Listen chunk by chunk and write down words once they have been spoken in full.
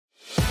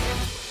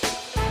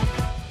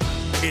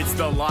It's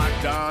the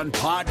Locked On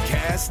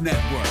Podcast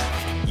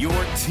Network, your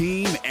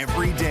team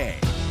every day.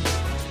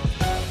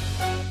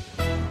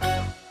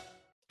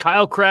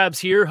 Kyle Krabs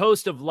here,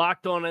 host of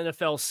Locked On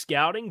NFL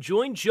Scouting.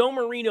 Join Joe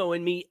Marino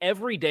and me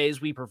every day as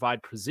we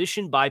provide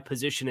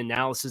position-by-position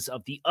analysis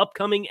of the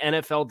upcoming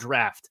NFL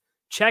Draft.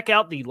 Check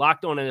out the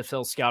Locked On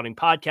NFL Scouting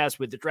podcast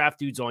with the Draft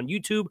Dudes on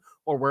YouTube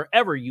or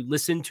wherever you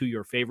listen to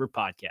your favorite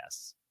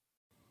podcasts.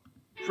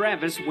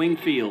 Travis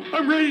Wingfield.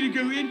 I'm ready to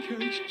go in,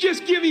 Coach.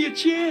 Just give me a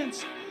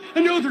chance. I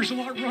know there's a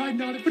lot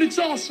riding on it, but it's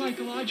all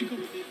psychological.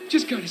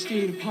 Just got to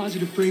stay in a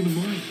positive frame of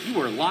mind.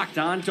 You are Locked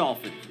On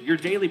Dolphins, your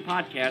daily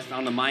podcast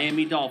on the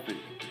Miami Dolphins,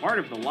 part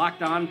of the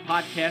Locked On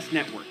Podcast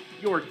Network,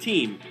 your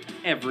team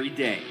every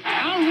day.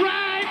 All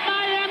right,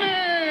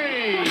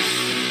 Miami!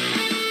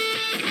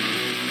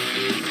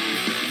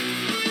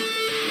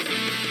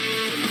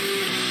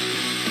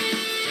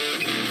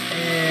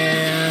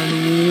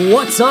 And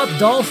what's up,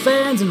 Dolph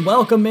fans, and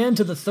welcome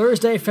into the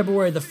Thursday,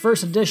 February the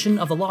 1st edition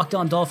of the Locked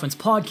On Dolphins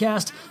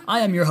podcast. I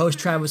am your host,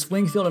 Travis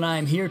Wingfield, and I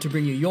am here to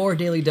bring you your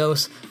daily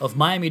dose of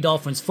Miami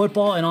Dolphins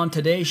football. And on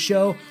today's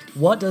show,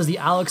 what does the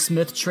Alex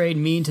Smith trade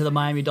mean to the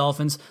Miami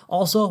Dolphins?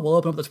 Also, we'll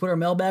open up the Twitter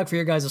mailbag for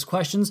your guys'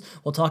 questions.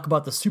 We'll talk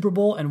about the Super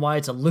Bowl and why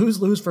it's a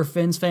lose-lose for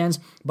Fins fans.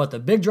 But the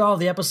big draw of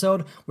the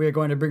episode, we are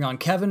going to bring on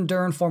Kevin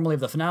Dern, formerly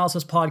of the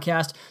Finalysis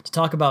podcast, to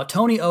talk about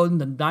Tony Oden,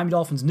 the Miami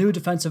Dolphins' new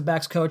defensive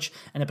backs coach,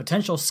 and a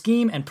potential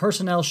scheme and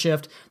personnel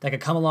shift that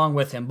could come along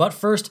with him. But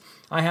first,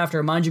 I have to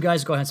remind you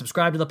guys to go ahead and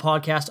subscribe to the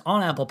podcast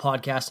on Apple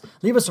Podcasts.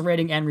 Leave us a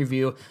rating and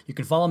review. You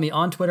can follow me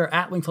on Twitter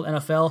at Wingfield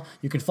NFL.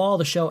 You can follow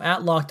the show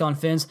at Locked On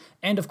Fins.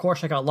 And of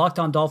course, check out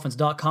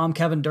LockedOnDolphins.com.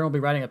 Kevin Dern will be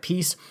writing a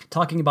piece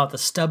talking about the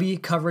stubby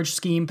coverage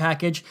scheme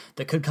package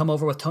that could come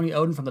over with Tony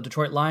Oden from the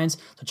Detroit Lions.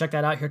 So check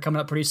that out here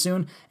coming up pretty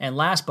soon. And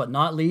last but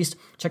not least,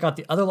 check out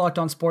the other Locked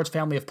On Sports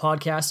family of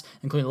podcasts,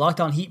 including the Locked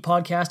On Heat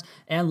podcast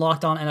and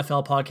Locked On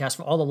NFL podcast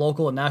for all the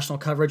local and national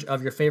coverage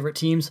of your favorite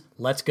teams.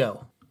 Let's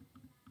go.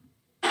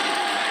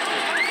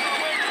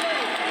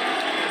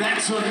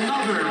 That's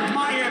another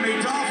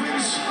Miami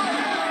Dolphins.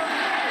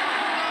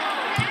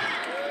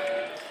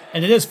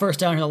 And it is first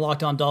down here on the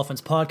Locked On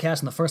Dolphins podcast,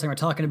 and the first thing we're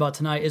talking about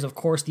tonight is, of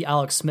course, the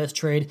Alex Smith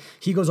trade.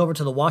 He goes over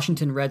to the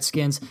Washington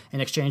Redskins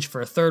in exchange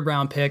for a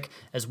third-round pick,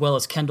 as well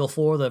as Kendall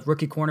Fuller, the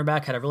rookie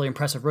cornerback, had a really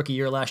impressive rookie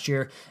year last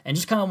year, and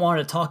just kind of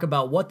wanted to talk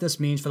about what this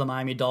means for the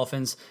Miami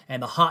Dolphins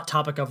and the hot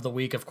topic of the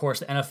week. Of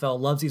course, the NFL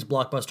loves these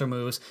blockbuster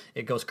moves.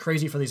 It goes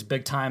crazy for these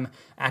big-time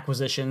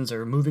acquisitions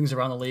or movings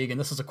around the league, and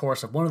this is, of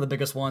course, one of the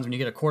biggest ones when you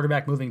get a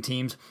quarterback moving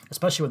teams,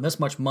 especially when this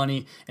much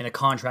money and a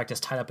contract is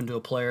tied up into a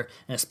player,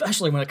 and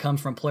especially when it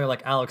comes from a player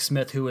like Alex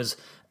Smith,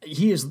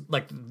 he is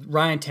like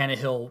Ryan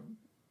Tannehill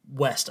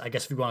West, I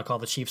guess if you want to call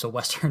the Chiefs a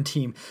Western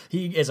team.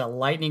 He is a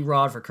lightning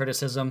rod for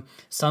criticism.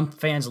 Some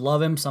fans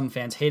love him, some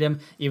fans hate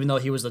him, even though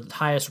he was the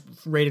highest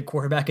rated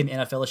quarterback in the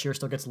NFL this year,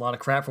 still gets a lot of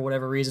crap for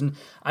whatever reason.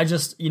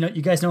 You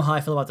guys know how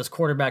I feel about this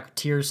quarterback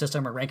tier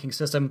system or ranking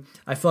system.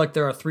 I feel like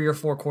there are 3 or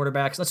 4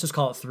 quarterbacks. Let's just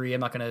call it 3. I'm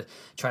not going to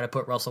try to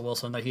put Russell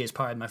Wilson, though he is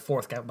probably my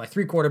 4th guy. My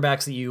 3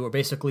 quarterbacks that you are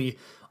basically,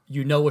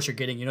 you know what you're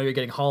getting. You know you're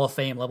getting Hall of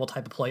Fame level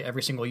type of play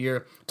every single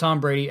year. Tom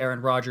Brady, Aaron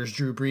Rodgers,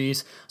 Drew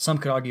Brees. Some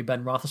could argue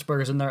Ben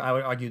Roethlisberger's in there. I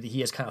would argue that he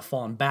has kind of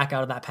fallen back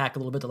out of that pack a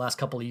little bit the last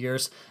couple of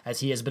years,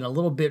 as he has been a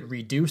little bit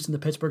reduced in the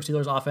Pittsburgh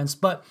Steelers offense,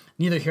 but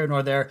neither here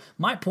nor there.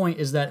 My point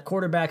is that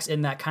quarterbacks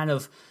in that kind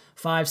of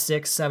 5,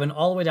 6, 7,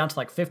 all the way down to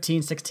like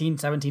 15, 16,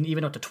 17,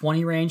 even up to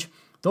 20 range,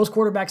 those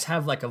quarterbacks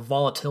have like a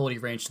volatility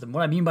range to them.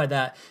 What I mean by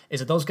that is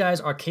that those guys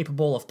are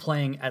capable of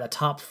playing at a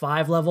top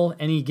 5 level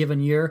any given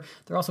year.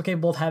 They're also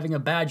capable of having a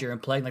bad year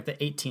and playing like the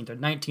 18th or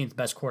 19th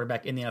best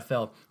quarterback in the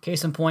NFL.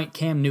 Case in point,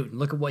 Cam Newton.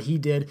 Look at what he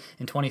did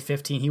in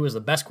 2015. He was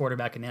the best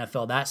quarterback in the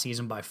NFL that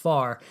season by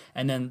far.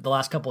 And then the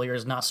last couple of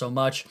years, not so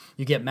much.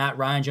 You get Matt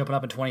Ryan jumping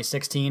up in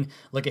 2016.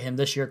 Look at him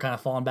this year kind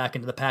of falling back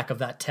into the pack of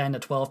that 10 to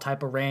 12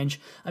 type of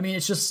range. I mean,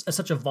 it's just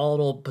such a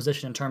volatile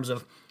position in terms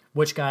of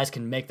which guys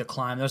can make the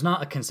climb. There's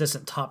not a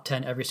consistent top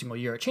 10 every single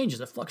year. It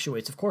changes. It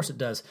fluctuates. Of course it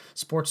does.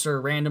 Sports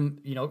are random,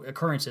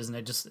 occurrences, and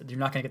you're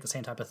not going to get the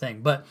same type of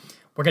thing. But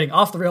we're getting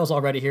off the rails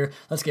already here.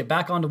 Let's get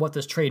back onto what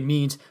this trade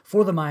means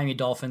for the Miami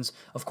Dolphins.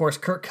 Of course,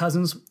 Kirk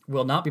Cousins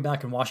will not be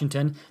back in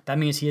Washington. That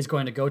means he is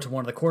going to go to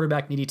one of the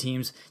quarterback-needy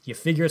teams. You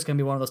figure it's going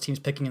to be one of those teams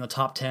picking in the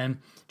top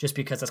 10, just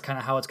because that's kind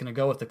of how it's going to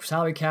go with the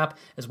salary cap,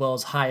 as well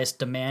as highest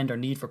demand or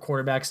need for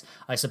quarterbacks.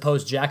 I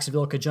suppose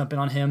Jacksonville could jump in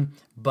on him,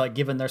 but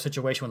given their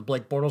situation with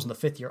Blake Bortles and the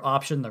 5th-year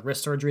option, the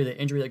wrist surgery, the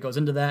injury that goes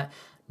into that,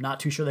 not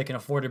too sure they can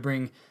afford to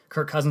bring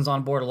Kirk Cousins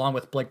on board along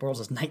with Blake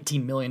Bortles'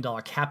 $19 million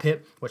cap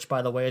hit, which,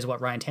 by the way, is what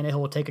Ryan Tannehill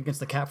will take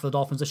against the cap for the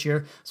Dolphins this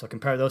year. So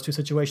compare those two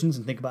situations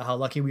and think about how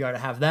lucky we are to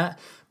have that.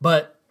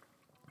 But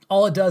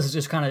all it does is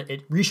just kind of,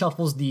 it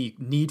reshuffles the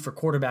need for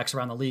quarterbacks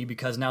around the league,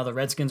 because now the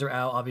Redskins are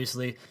out,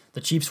 obviously.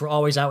 The Chiefs were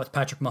always out with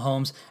Patrick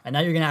Mahomes, and now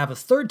you're going to have a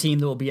third team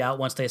that will be out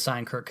once they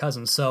sign Kirk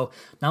Cousins. So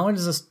not only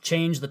does this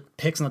change the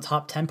picks in the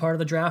top 10 part of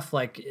the draft,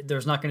 like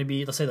there's not going to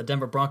be, let's say the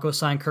Denver Broncos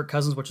sign Kirk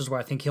Cousins, which is where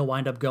I think he'll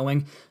wind up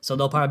going. So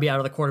they'll probably be out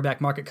of the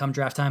quarterback market come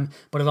draft time,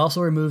 but it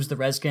also removes the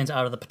Redskins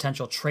out of the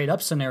potential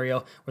trade-up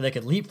scenario where they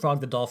could leapfrog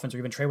the Dolphins or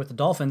even trade with the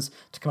Dolphins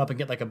to come up and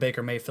get like a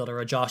Baker Mayfield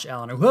or a Josh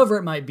Allen or whoever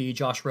it might be.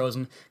 Josh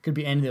Rosen could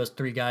be any of those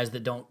three guys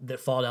that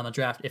fall down the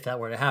draft if that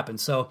were to happen.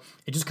 So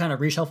it just kind of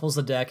reshuffles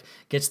the deck,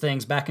 gets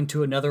things back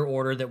into another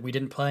order that we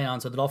didn't play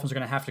on. So the Dolphins are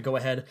going to have to go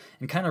ahead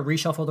and kind of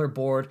reshuffle their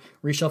board,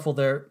 reshuffle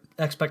their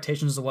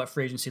expectations of what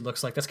free agency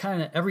looks like. That's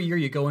kind of every year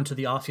you go into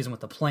the offseason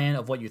with a plan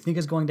of what you think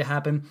is going to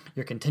happen,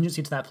 your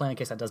contingency to that plan in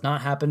case that does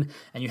not happen,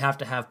 and you have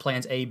to have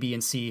plans A, B,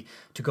 and C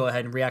to go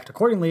ahead and react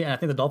accordingly. And I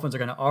think the Dolphins are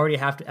going to already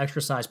have to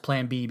exercise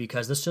plan B,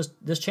 because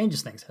this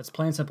changes things. It's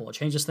plain and simple. It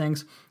changes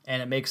things,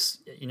 and it makes,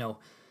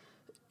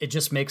 it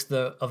just makes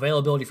the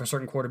availability for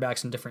certain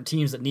quarterbacks and different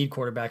teams that need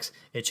quarterbacks,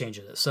 it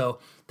changes it. So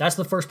that's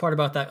the first part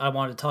about that I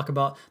wanted to talk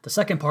about. The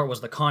second part was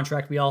the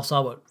contract. We all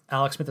saw what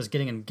Alex Smith is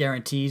getting in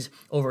guarantees,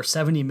 over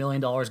 $70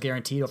 million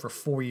guaranteed over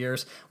 4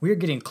 years. We are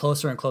getting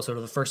closer and closer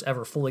to the first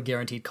ever fully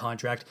guaranteed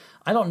contract.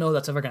 I don't know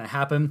that's ever going to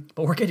happen,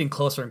 but we're getting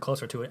closer and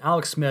closer to it.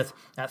 Alex Smith,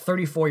 at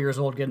 34 years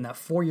old, getting that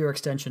 4-year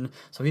extension,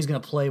 so he's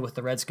going to play with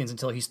the Redskins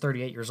until he's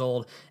 38 years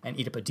old and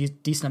eat up a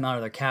decent amount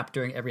of their cap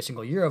during every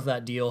single year of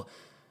that deal.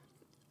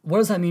 What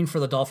does that mean for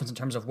the Dolphins in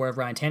terms of where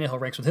Ryan Tannehill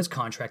ranks with his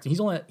contract? And he's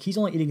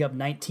only eating up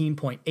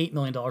 $19.8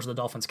 million of the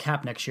Dolphins'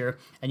 cap next year.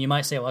 And you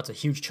might say, well, that's a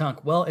huge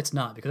chunk. Well, it's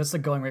not, because that's the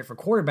going rate for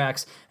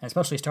quarterbacks, and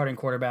especially starting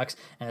quarterbacks,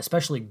 and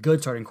especially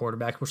good starting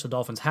quarterbacks, which the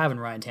Dolphins have in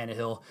Ryan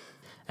Tannehill,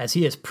 as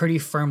he is pretty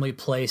firmly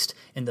placed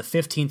in the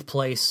 15th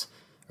place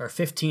or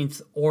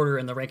 15th order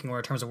in the ranking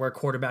order in terms of where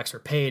quarterbacks are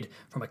paid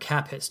from a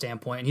cap hit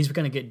standpoint. And he's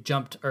going to get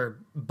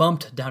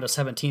bumped down to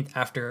 17th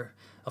after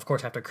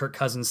Kirk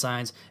Cousins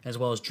signs, as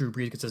well as Drew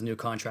Brees gets his new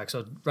contract.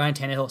 So Ryan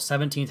Tannehill,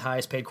 17th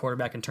highest paid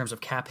quarterback in terms of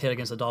cap hit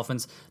against the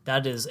Dolphins.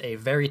 That is a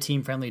very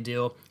team-friendly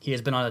deal. He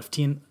has been on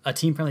a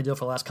team-friendly deal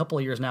for the last couple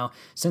of years now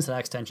since that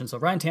extension. So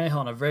Ryan Tannehill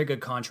on a very good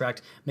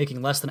contract,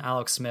 making less than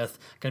Alex Smith,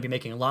 going to be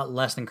making a lot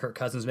less than Kirk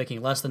Cousins,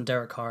 making less than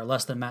Derek Carr,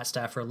 less than Matt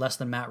Stafford, less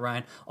than Matt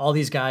Ryan. All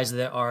these guys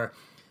that are,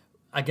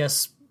 I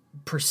guess,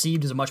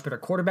 perceived as a much better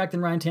quarterback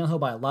than Ryan Tannehill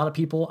by a lot of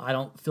people. I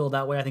don't feel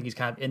that way. I think he's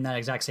kind of in that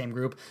exact same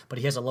group, but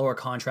he has a lower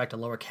contract, a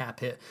lower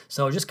cap hit.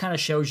 So it just kind of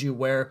shows you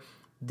where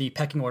the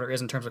pecking order is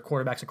in terms of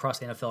quarterbacks across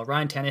the NFL.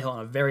 Ryan Tannehill on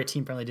a very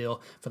team-friendly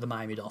deal for the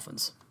Miami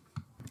Dolphins.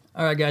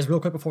 All right, guys, real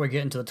quick before we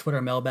get into the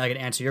Twitter mailbag and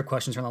answer your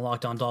questions from the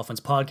Locked On Dolphins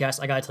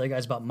podcast, I got to tell you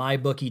guys about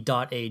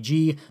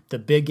mybookie.ag. The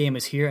big game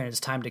is here, and it's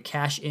time to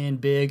cash in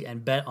big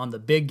and bet on the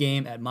big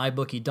game at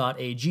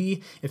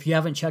mybookie.ag. If you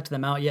haven't checked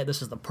them out yet,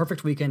 this is the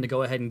perfect weekend to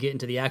go ahead and get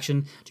into the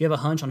action. Do you have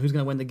a hunch on who's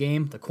going to win the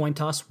game, the coin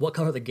toss, what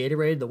color the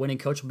Gatorade the winning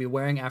coach will be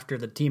wearing after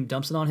the team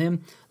dumps it on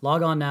him?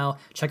 Log on now,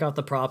 check out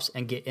the props,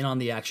 and get in on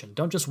the action.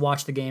 Don't just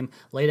watch the game,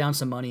 lay down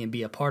some money and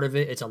be a part of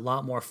it. It's a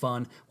lot more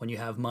fun when you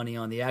have money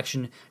on the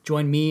action.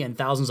 Join me and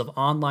thousands of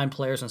online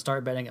players and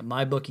start betting at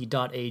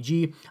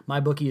mybookie.ag.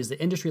 MyBookie is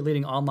the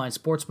industry-leading online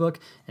sportsbook,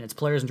 and its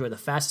players enjoy the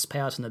fastest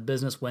payouts in the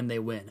business when they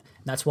win.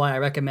 And that's why I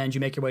recommend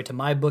you make your way to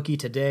MyBookie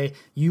today.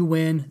 You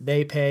win,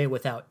 they pay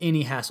without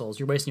any hassles.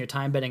 You're wasting your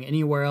time betting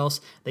anywhere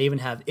else. They even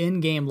have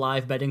in-game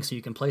live betting so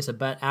you can place a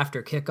bet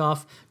after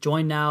kickoff.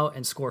 Join now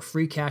and score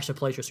free cash to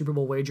place your Super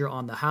Bowl wager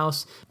on the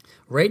house.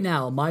 Right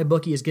now,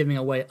 MyBookie is giving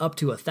away up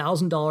to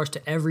 $1,000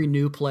 to every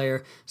new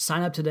player.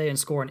 Sign up today and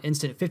score an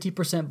instant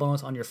 50%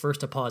 bonus on your first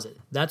deposit.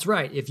 That's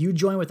right. If you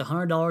join with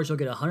 $100, you'll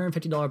get a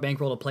 $150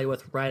 bankroll to play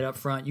with right up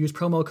front. Use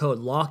promo code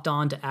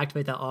LOCKEDON to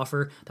activate that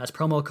offer. That's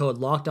promo code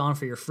LOCKEDON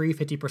for your free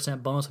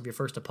 50% bonus of your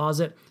first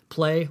deposit.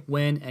 Play,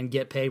 win, and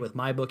get paid with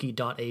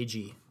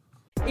mybookie.ag.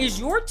 Is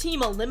your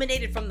team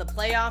eliminated from the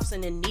playoffs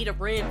and in need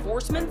of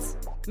reinforcements?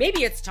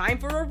 Maybe it's time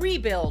for a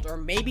rebuild, or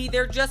maybe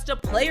they're just a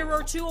player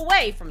or two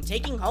away from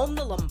taking home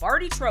the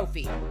Lombardi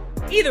Trophy.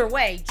 Either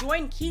way,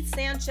 join Keith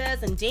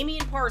Sanchez and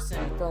Damian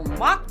Parson for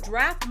Mock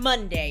Draft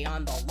Monday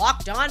on the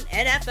Locked On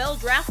NFL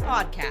Draft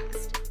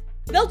Podcast.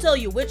 They'll tell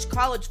you which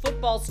college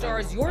football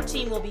stars your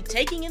team will be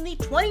taking in the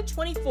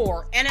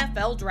 2024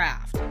 NFL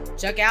Draft.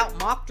 Check out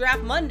Mock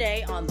Draft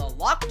Monday on the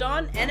Locked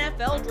On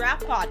NFL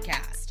Draft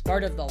Podcast,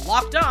 part of the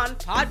Locked On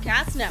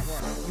Podcast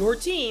Network, your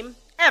team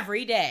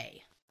every day.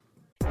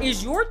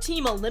 Is your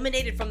team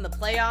eliminated from the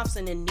playoffs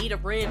and in need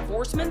of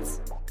reinforcements?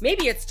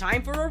 Maybe it's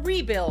time for a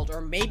rebuild, or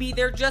maybe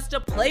they're just a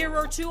player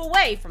or two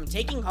away from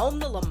taking home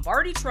the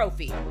Lombardi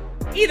Trophy.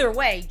 Either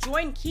way,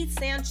 join Keith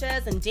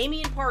Sanchez and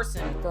Damian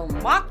Parson for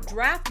Mock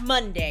Draft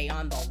Monday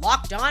on the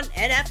Locked On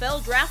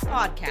NFL Draft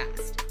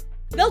Podcast.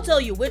 They'll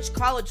tell you which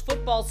college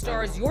football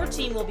stars your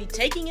team will be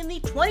taking in the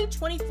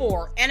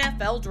 2024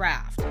 NFL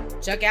Draft.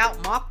 Check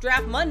out Mock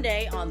Draft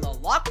Monday on the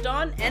Locked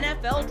On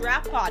NFL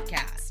Draft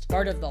Podcast,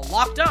 part of the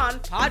Locked On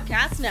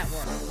Podcast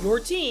Network, your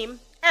team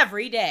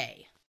every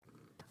day.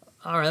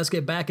 All right, let's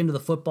get back into the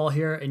football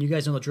here, and you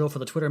guys know the drill for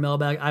the Twitter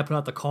mailbag. I put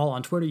out the call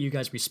on Twitter, you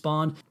guys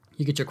respond.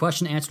 You get your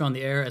question answered on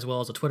the air as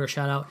well as a Twitter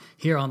shout out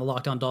here on the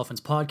Locked On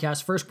Dolphins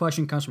podcast. First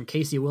question comes from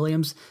Casey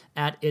Williams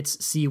at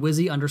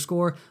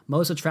 @itscwizzy_.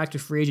 Most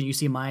attractive free agent you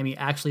see Miami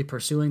actually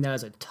pursuing? That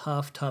is a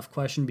tough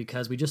question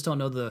because we just don't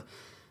know the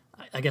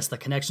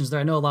connections there.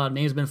 I know a lot of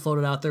names have been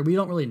floated out there. We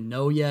don't really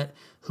know yet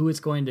who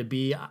it's going to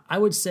be. I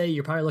would say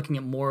you're probably looking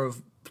at more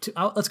of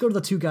let's go to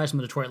the two guys from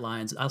the Detroit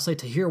Lions. I'll say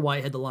Tahir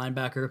Whitehead, the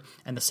linebacker,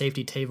 and the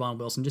safety Tavon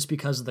Wilson, just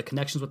because of the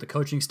connections with the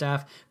coaching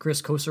staff,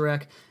 Chris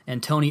Kosarek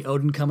and Tony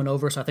Oden coming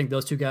over. So I think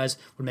those two guys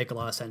would make a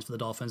lot of sense for the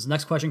Dolphins. The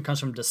next question comes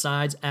from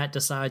Decides at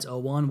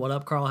Decides01. What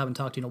up, Carl? I haven't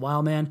talked to you in a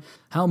while, man.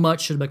 How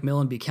much should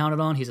McMillan be counted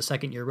on? He's a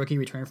second-year rookie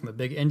returning from a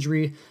big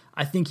injury.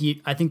 I think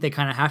they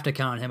kind of have to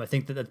count on him. I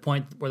think that the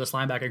point where this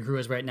linebacker crew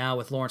is right now,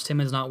 with Lawrence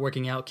Timmons not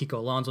working out, Kiko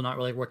Alonso not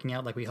really working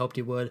out like we hoped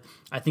he would,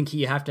 I think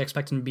you have to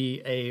expect him to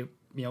be a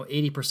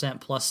 80%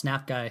 plus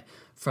snap guy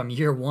from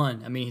year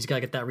one. I mean, he's got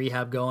to get that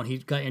rehab going. He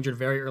got injured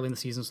very early in the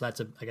season, so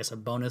that's a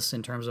bonus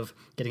in terms of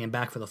getting him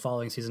back for the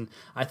following season.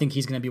 I think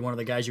he's going to be one of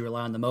the guys you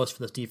rely on the most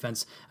for this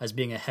defense as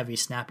being a heavy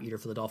snap eater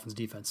for the Dolphins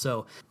defense.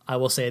 So I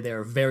will say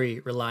they're very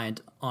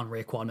reliant on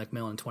Raekwon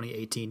McMillan in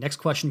 2018. Next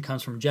question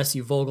comes from Jesse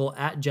Vogel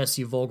at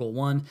Jesse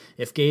Vogel1.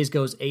 If Gaze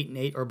goes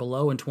 8-8 or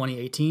below in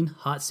 2018,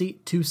 hot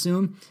seat too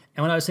soon?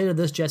 And what I would say to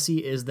this,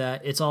 Jesse, is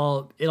that it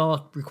all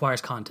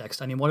requires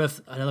context. I mean, what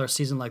if another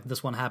season like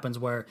this one happens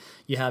where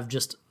you have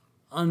just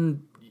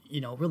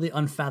really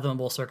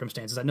unfathomable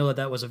circumstances? I know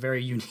that was a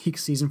very unique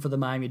season for the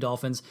Miami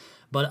Dolphins,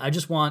 but I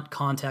just want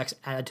context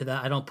added to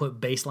that. I don't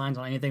put baselines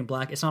on anything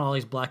black. It's not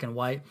always black and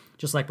white,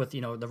 just like with,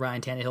 the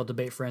Ryan Tannehill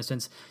debate, for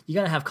instance. You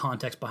got to have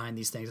context behind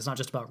these things. It's not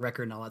just about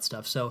record and all that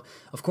stuff. So,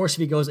 of course, if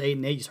he goes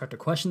 8-8, you start to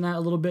question that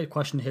a little bit,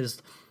 question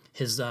his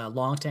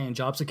long-standing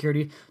job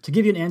security. To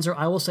give you an answer,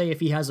 I will say if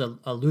he has a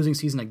losing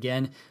season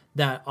again,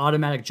 that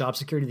automatic job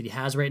security that he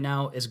has right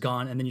now is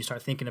gone, and then you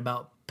start thinking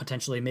about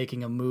potentially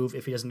making a move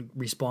if he doesn't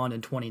respond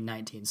in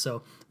 2019.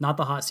 So not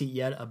the hot seat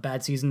yet. A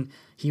bad season,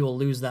 he will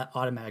lose that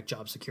automatic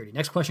job security.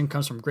 Next question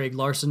comes from Greg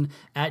Larson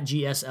at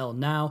GSL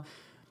Now.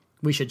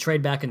 We should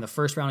trade back in the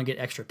first round and get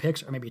extra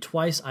picks, or maybe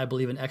twice. I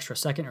believe an extra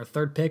second or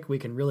third pick, we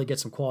can really get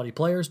some quality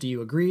players. Do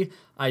you agree?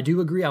 I do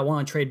agree. I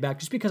want to trade back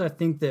just because I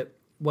think that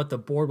what the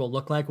board will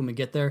look like when we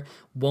get there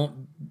won't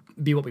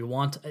be what we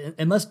want,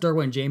 unless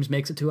Derwin James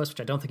makes it to us, which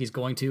I don't think he's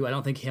going to. I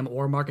don't think him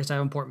or Marcus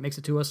Davenport makes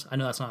it to us. I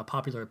know that's not a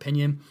popular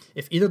opinion.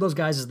 If either of those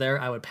guys is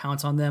there, I would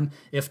pounce on them.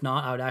 If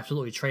not, I would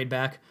absolutely trade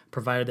back,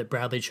 provided that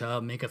Bradley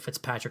Chubb, Minka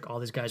Fitzpatrick, all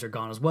these guys are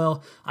gone as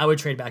well. I would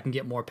trade back and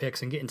get more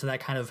picks and get into that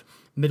kind of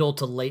middle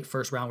to late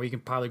first round where you can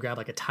probably grab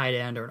like a tight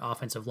end or an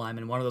offensive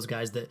lineman, one of those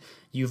guys that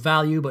you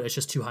value, but it's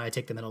just too high to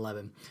take them at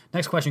 11.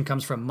 Next question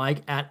comes from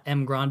Mike at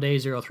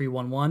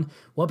mgrande0311.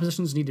 What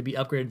positions need to be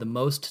upgraded the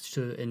most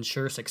to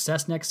ensure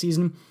success next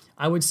season?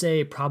 I would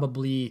say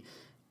probably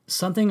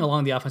something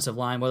along the offensive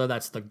line, whether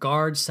that's the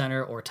guard,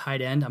 center, or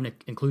tight end. I'm going to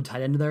include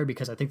tight end there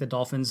because I think the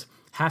Dolphins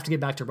have to get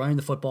back to running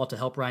the football to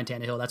help Ryan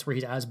Tannehill. That's where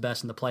he's at his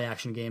best in the play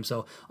action game.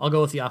 So I'll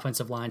go with the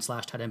offensive line /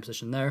 tight end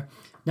position there.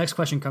 Next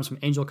question comes from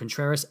Angel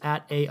Contreras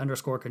at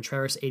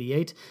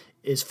 @A_Contreras88.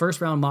 Is first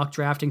round mock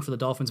drafting for the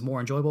Dolphins more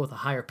enjoyable with a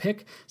higher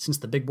pick since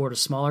the big board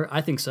is smaller? I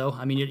think so.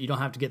 I mean, you don't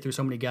have to get through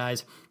so many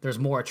guys. There's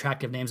more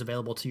attractive names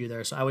available to you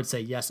there. So I would say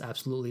yes,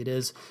 absolutely it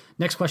is.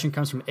 Next question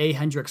comes from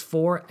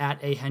A_Hendrix4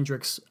 at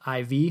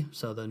 @AHendrixIV.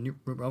 So the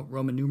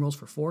Roman numerals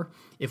for 4.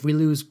 If we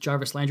lose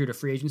Jarvis Landry to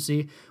free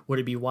agency, would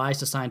it be wise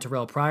to sign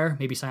Terrell Pryor?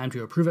 Maybe sign him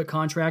to a prove-it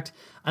contract?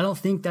 I don't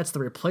think that's the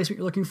replacement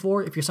you're looking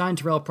for. If you're signing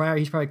Terrell Pryor,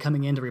 he's probably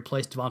coming in to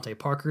replace Devontae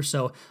Parker.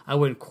 So I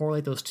wouldn't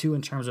correlate those two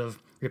in terms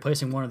of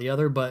replacing one or the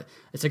other, but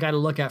it's a guy to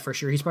look at for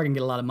sure. He's probably going to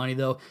get a lot of money,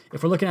 though.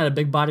 If we're looking at a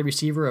big body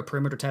receiver, a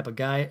perimeter type of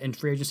guy, in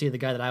free agency, the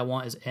guy that I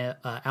want is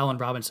Allen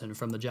Robinson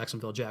from the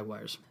Jacksonville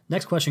Jaguars.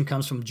 Next question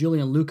comes from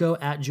Julian Luco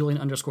at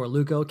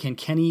Julian_Luco. Can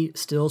Kenny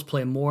Stills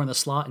play more in the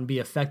slot and be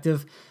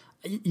effective?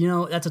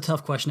 That's a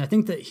tough question. I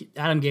think that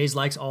Adam Gase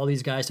likes all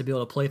these guys to be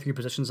able to play 3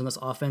 positions in this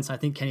offense. I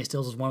think Kenny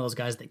Stills is one of those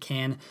guys that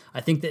can.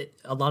 I think that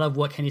a lot of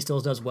what Kenny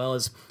Stills does well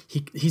is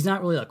he's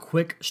not really a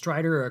quick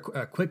strider or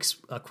a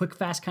quick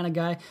fast kind of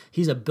guy.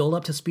 He's a build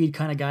up to speed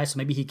kind of guy, so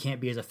maybe he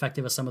can't be as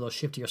effective as some of those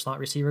shiftier slot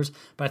receivers,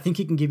 but I think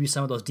he can give you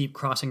some of those deep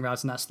crossing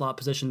routes in that slot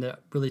position that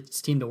really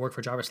seem to work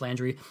for Jarvis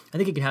Landry. I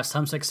think he could have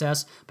some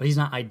success, but he's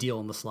not ideal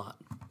in the slot.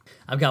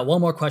 I've got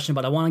one more question,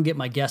 but I want to get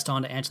my guest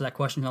on to answer that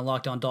question on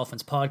Locked On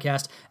Dolphins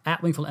podcast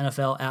at Wingfield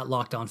NFL at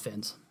Locked On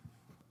Fins.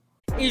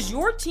 Is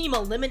your team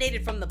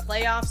eliminated from the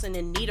playoffs and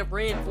in need of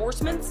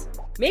reinforcements?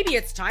 Maybe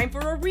it's time for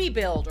a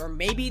rebuild, or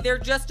maybe they're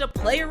just a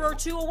player or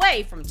two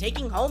away from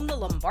taking home the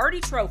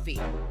Lombardi Trophy.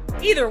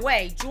 Either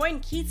way, join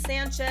Keith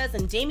Sanchez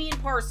and Damian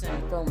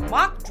Parson for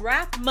Mock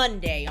Draft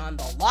Monday on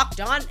the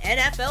Locked On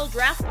NFL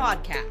Draft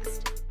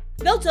Podcast.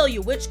 They'll tell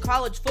you which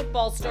college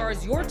football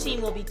stars your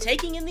team will be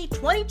taking in the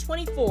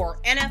 2024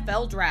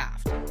 NFL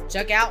Draft.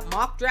 Check out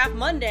Mock Draft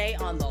Monday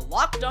on the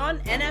Locked On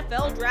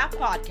NFL Draft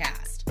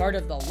Podcast, part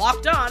of the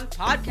Locked On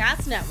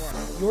Podcast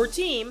Network, your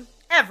team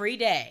every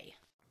day.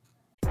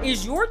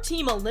 Is your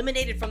team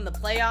eliminated from the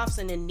playoffs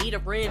and in need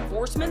of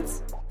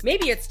reinforcements?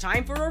 Maybe it's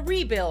time for a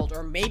rebuild,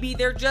 or maybe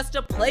they're just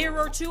a player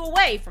or two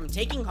away from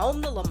taking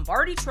home the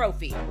Lombardi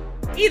Trophy.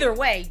 Either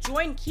way,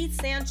 join Keith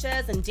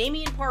Sanchez and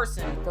Damian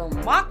Parson for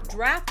Mock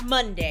Draft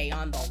Monday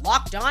on the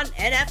Locked On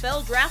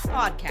NFL Draft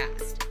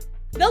Podcast.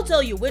 They'll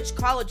tell you which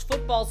college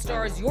football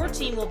stars your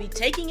team will be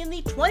taking in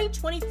the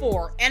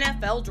 2024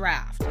 NFL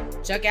Draft.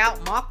 Check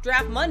out Mock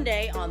Draft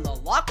Monday on the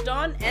Locked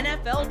On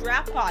NFL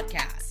Draft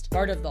Podcast,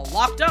 part of the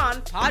Locked On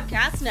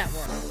Podcast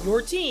Network,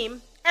 your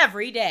team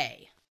every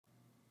day.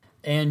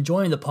 And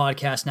joining the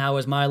podcast now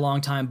is my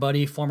longtime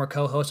buddy, former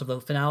co-host of the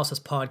Finalysis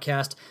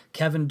podcast,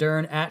 Kevin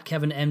Dern, at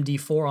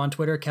KevinMD4 on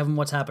Twitter. Kevin,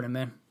 what's happening,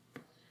 man?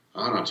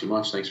 Not too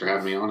much. Thanks for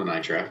having me on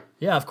tonight, Trav.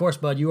 Yeah, of course,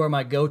 bud. You are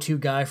my go-to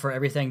guy for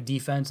everything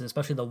defense, and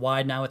especially the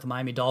wide now with the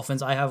Miami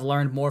Dolphins. I have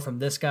learned more from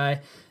this guy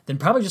than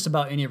probably just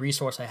about any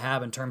resource I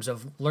have in terms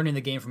of learning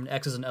the game from an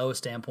X's and O's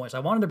standpoint. So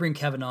I wanted to bring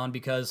Kevin on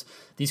because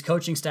these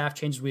coaching staff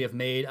changes we have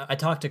made. I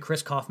talked to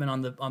Chris Kaufman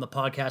on the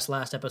podcast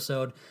last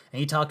episode, and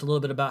he talked a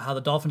little bit about how the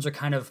Dolphins are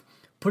kind of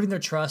putting their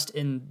trust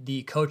in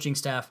the coaching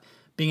staff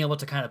being able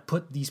to kind of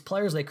put these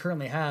players they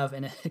currently have,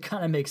 and it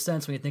kind of makes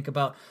sense when you think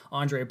about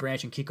Andre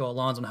Branch and Kiko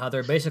Alonso and how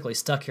they're basically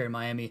stuck here in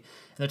Miami.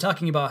 And they're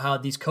talking about how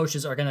these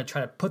coaches are going to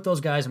try to put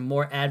those guys in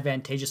more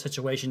advantageous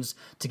situations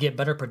to get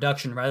better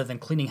production rather than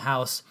cleaning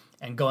house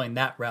and going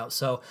that route.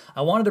 So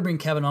I wanted to bring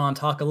Kevin on,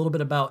 talk a little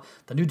bit about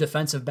the new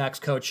defensive backs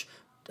coach,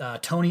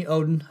 Tony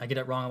Oden. I get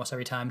it wrong almost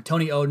every time.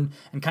 Tony Oden,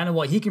 and kind of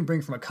what he can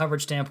bring from a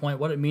coverage standpoint,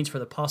 what it means for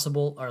the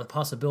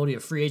possibility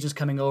of free agents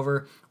coming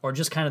over, or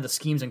just kind of the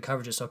schemes and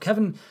coverages. So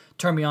Kevin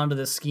turned me on to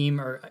this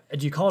scheme, or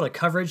do you call it a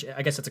coverage?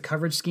 I guess it's a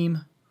coverage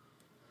scheme.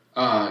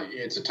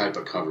 It's a type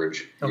of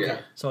coverage. Okay, yeah.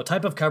 So a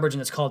type of coverage, and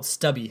it's called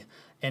stubby,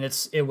 and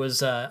it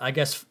was I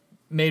guess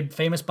made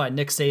famous by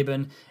Nick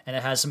Saban, and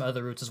it has some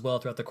other roots as well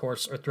throughout the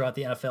course or throughout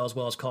the NFL as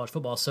well as college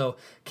football. So,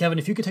 Kevin,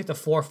 if you could take the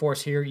floor for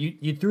us here,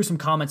 you threw some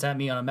comments at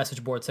me on a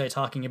message board today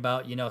talking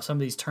about, some of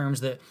these terms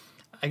that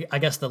I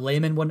guess the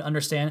layman wouldn't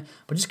understand,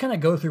 but just kind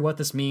of go through what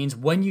this means,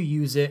 when you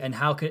use it, and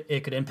how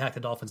it could impact the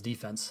Dolphins'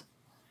 defense.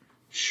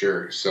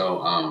 Sure.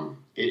 So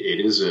it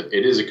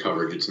is a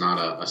coverage. It's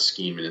not a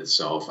scheme in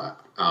itself.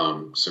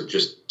 So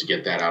just to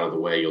get that out of the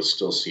way, you'll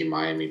still see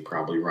Miami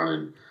probably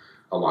running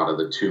a lot of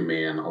the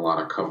two-man, a lot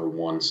of cover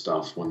one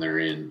stuff when they're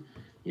in,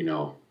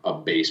 a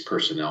base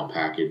personnel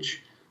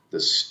package. The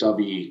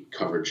stubby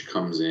coverage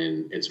comes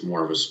in. It's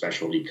more of a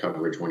specialty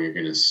coverage when you're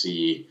going to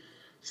see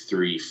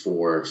 3,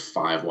 4,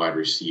 5 wide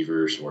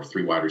receivers or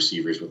 3 wide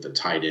receivers with the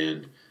tight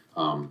end,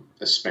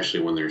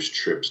 especially when there's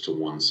trips to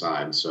one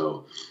side.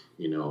 So,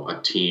 a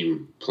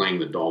team playing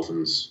the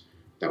Dolphins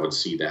that would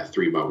see that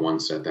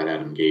 3-by-1 set that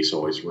Adam Gase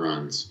always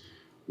runs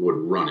would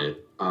run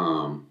it.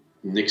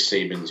 Nick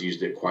Saban's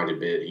used it quite a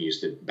bit. He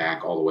used it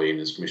back all the way in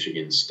his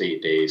Michigan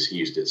State days. He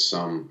used it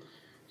some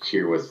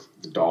here with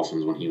the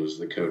Dolphins when he was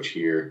the coach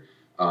here.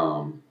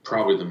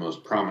 Probably the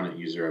most prominent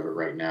user of it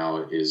right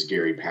now is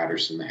Gary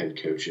Patterson, the head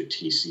coach at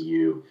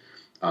TCU.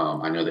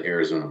 I know the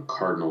Arizona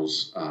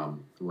Cardinals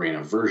ran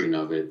a version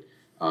of it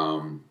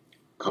a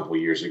couple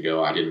years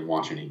ago. I didn't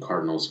watch any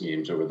Cardinals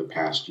games over the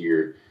past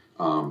year.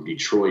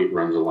 Detroit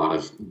runs a lot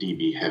of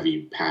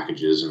DB-heavy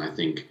packages, and I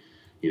think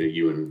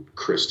you and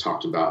Chris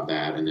talked about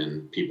that, and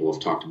then people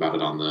have talked about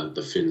it on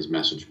the Finns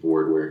message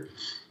board where,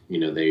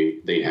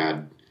 they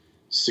had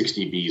 6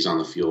 DBs on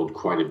the field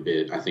quite a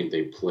bit. I think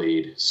they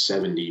played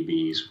 7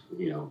 DBs,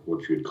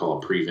 what you would call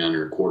a prevent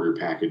or quarter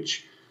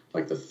package,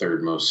 like the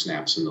 3rd most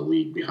snaps in the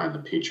league behind the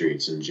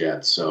Patriots and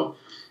Jets. So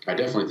I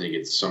definitely think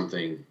it's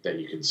something that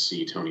you can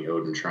see Tony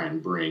Oden try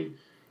and bring.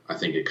 I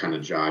think it kind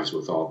of jives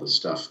with all the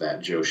stuff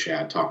that Joe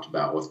Shad talked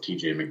about with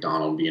TJ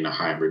McDonald being a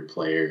hybrid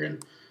player,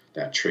 and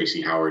that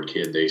Tracy Howard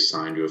kid they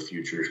signed to a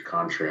futures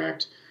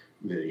contract.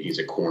 He's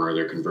a corner.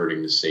 They're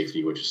converting to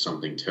safety, which is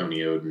something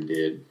Tony Oden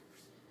did.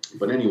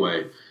 But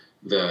anyway,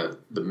 the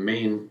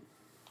main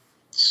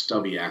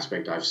stubby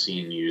aspect I've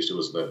seen used, it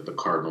was the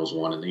Cardinals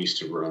one, and they used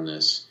to run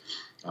this.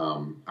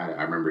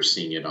 I remember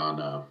seeing it on,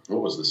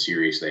 what was the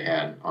series they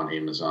had on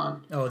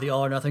Amazon? Oh, the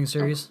All or Nothing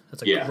series?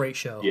 That's a great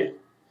show. Yeah.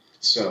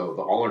 So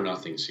the All or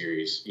Nothing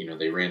series,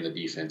 they ran the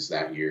defense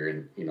that year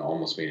and,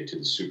 almost made it to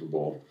the Super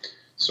Bowl.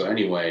 So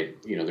anyway,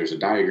 there's a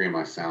diagram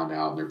I found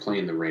out, and they're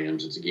playing the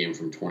Rams. It's a game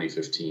from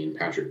 2015.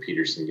 Patrick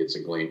Peterson gets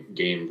a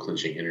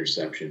game-clinching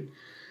interception.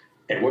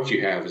 And what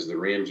you have is the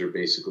Rams are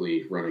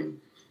basically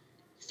running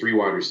 3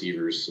 wide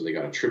receivers, so they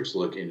got a trips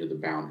look into the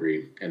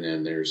boundary, and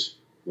then there's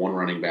 1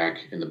 running back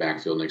in the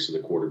backfield next to the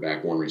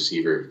quarterback, 1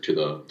 receiver to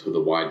the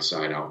wide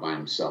side out by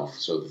himself,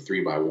 so the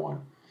 3-by-1.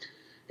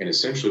 And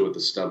essentially what the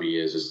stubby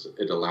is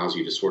it allows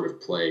you to sort of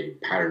play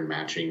pattern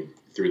matching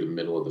through the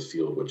middle of the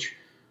field, which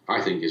I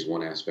think is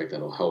one aspect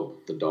that'll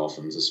help the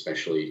Dolphins,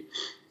 especially,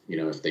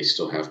 if they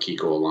still have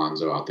Kiko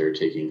Alonso out there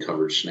taking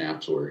coverage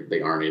snaps, or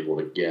they aren't able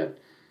to get,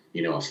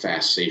 a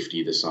fast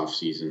safety this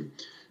offseason.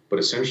 But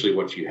essentially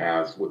what you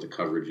have with the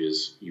coverage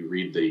is you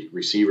read the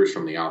receivers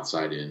from the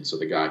outside in. So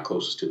the guy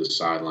closest to the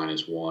sideline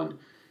is 1,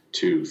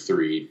 2,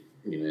 3,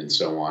 and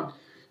so on.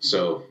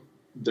 So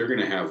they're going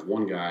to have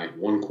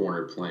one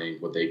corner playing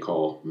what they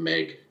call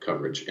MEG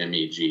coverage,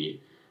 MEG,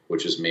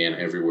 which is man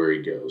everywhere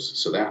he goes.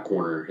 So that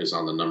corner is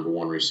on the number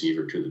one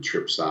receiver to the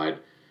trip side,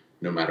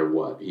 no matter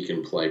what. He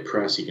can play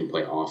press, he can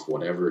play off,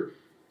 whatever.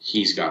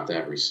 He's got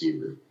that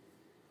receiver.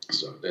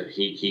 So that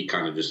he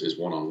kind of just is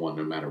one-on-one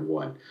no matter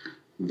what.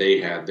 They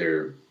had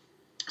their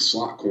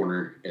slot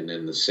corner, and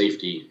then the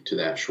safety to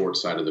that short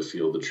side of the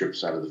field, the trip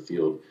side of the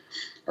field,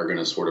 are going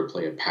to sort of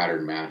play a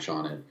pattern match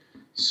on it.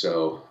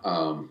 So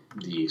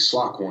the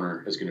slot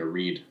corner is going to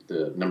read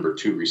the number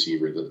 2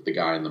 receiver, the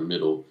guy in the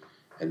middle,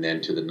 and then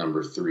to the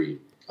number 3.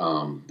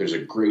 There's a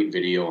great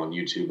video on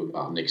YouTube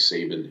about Nick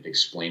Saban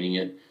explaining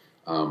it.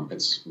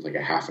 It's like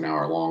a half an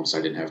hour long, so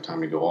I didn't have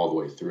time to go all the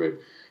way through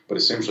it. But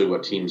essentially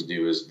what teams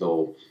do is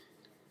they'll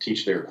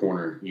teach their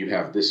corner, you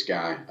have this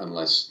guy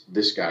unless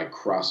this guy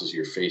crosses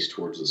your face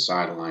towards the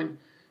sideline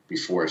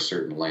before a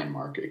certain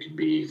landmark. It could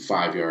be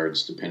 5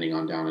 yards, depending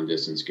on down and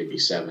distance. It could be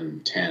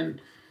 7,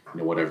 10,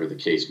 whatever the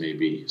case may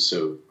be.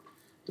 So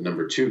the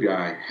number 2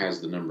 guy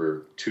has the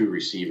number 2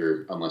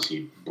 receiver unless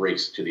he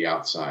breaks to the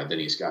outside. Then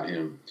he's got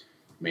him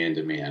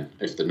man-to-man.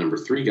 If the number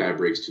 3 guy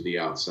breaks to the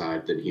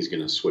outside, then he's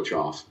going to switch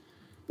off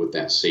with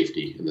that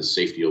safety, and the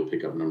safety will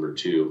pick up number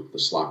 2. The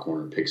slot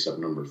corner picks up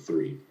number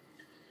 3.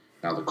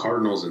 Now, the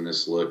Cardinals in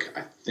this look,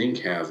 I think,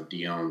 have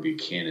Deone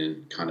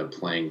Buchanan kind of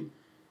playing,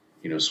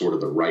 sort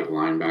of the right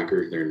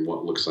linebacker. They're in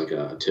what looks like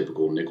a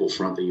typical nickel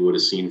front that you would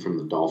have seen from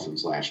the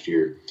Dolphins last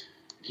year.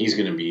 He's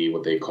going to be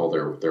what they call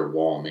their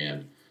wall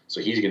man.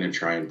 So he's going to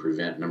try and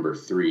prevent number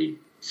 3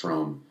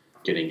 from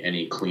getting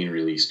any clean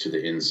release to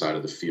the inside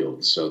of the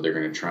field. So they're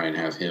going to try and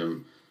have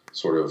him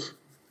sort of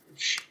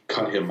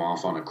cut him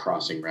off on a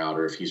crossing route,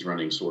 or if he's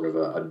running sort of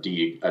a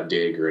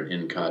dig or an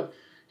in cut,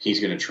 he's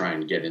going to try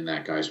and get in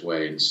that guy's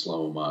way and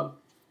slow him up,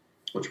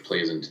 which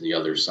plays into the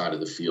other side of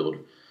the field.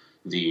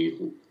 The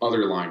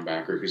other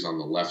linebacker who's on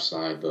the left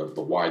side, the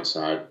wide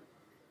side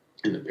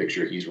in the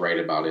picture, he's right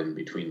about in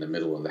between the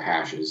middle of the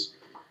hashes.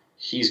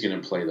 He's going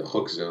to play the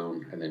hook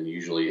zone, and then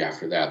usually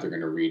after that they're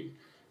going to read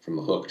from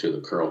the hook to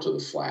the curl to the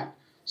flat.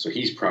 So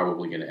he's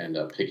probably going to end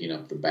up picking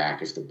up the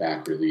back if the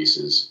back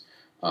releases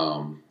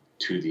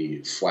to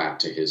the flat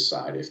to his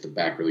side. If the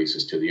back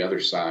releases to the other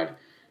side,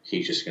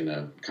 he's just going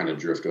to kind of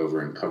drift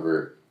over and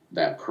cover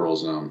that curl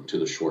zone to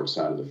the short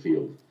side of the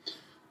field.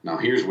 Now,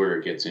 here's where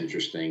it gets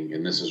interesting,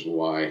 and this is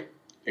why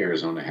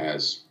Arizona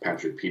has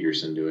Patrick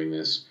Peterson doing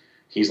this.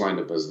 He's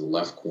lined up as the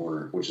left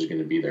corner, which is going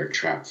to be their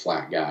trap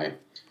flat guy.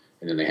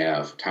 And then they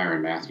have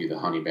Tyrann Mathieu, the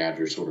Honey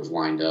Badger, sort of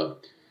lined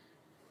up,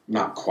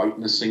 not quite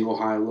in a single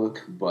high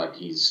look, but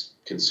he's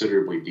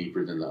considerably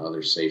deeper than the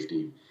other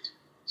safety.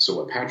 So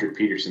what Patrick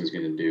Peterson's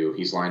going to do,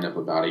 he's lined up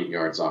about 8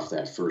 yards off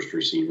that first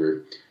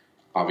receiver.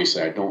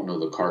 Obviously, I don't know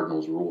the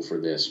Cardinals' rule for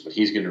this, but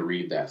he's going to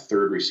read that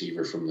third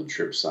receiver from the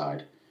trip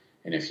side.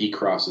 And if he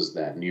crosses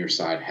that near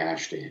side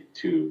hash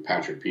to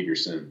Patrick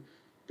Peterson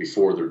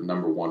before the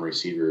number 1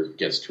 receiver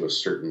gets to a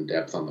certain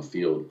depth on the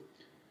field,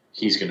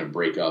 he's going to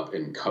break up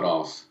and cut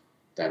off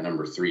that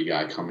number 3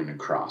 guy coming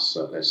across.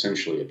 So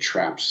essentially it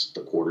traps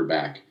the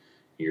quarterback.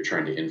 You're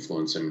trying to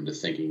influence him into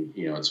thinking,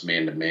 it's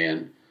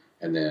man-to-man.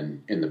 And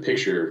then in the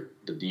picture,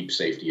 the deep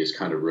safety is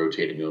kind of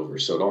rotating over.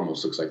 So it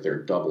almost looks like they're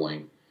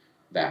doubling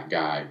that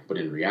guy. But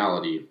in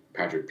reality,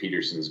 Patrick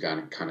Peterson's kind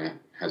of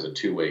has a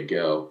two-way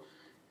go,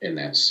 and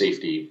that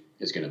safety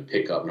is going to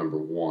pick up number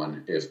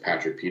 1 if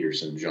Patrick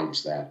Peterson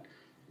jumps that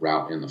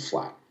route in the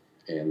flat.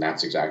 And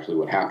that's exactly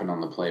what happened on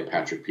the play.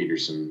 Patrick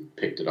Peterson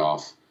picked it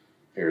off.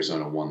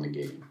 Arizona won the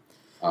game.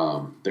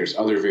 There's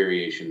other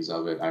variations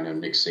of it. I know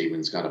Nick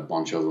Saban's got a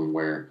bunch of them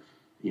where,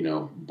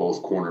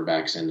 both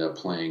cornerbacks end up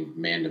playing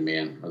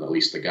man-to-man, or at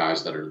least the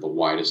guys that are the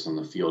widest on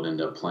the field end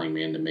up playing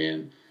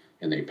man-to-man,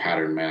 and they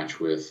pattern match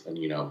with,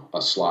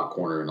 a slot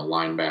corner and a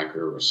linebacker,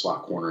 or a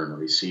slot corner and a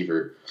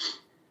receiver.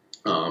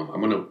 I'm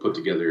going to put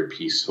together a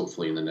piece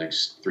hopefully in the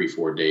next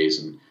 3-4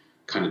 days and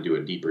kind of do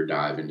a deeper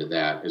dive into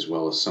that, as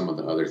well as some of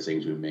the other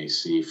things we may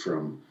see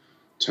from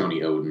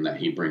Tony Oden that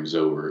he brings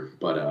over.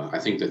 But I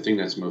think the thing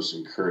that's most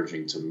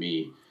encouraging to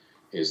me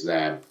is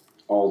that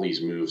all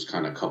these moves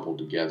kind of coupled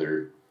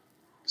together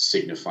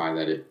signify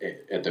that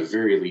at the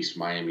very least,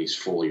 Miami's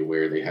fully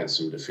aware they had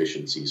some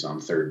deficiencies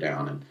on third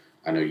down. And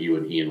I know you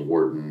and Ian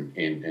Wharton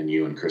and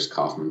you and Chris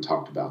Kaufman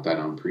talked about that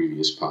on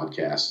previous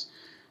podcasts.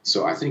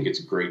 So I think it's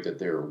great that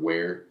they're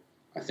aware.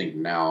 I think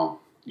now,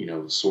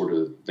 sort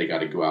of they got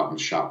to go out and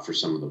shop for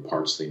some of the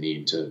parts they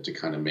need to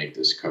kind of make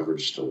this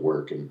coverage still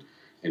work.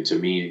 And to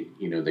me,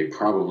 they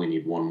probably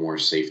need one more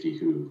safety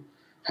who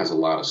has a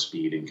lot of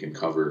speed and can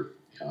cover,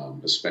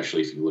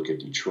 especially if you look at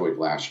Detroit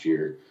last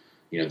year.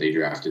 They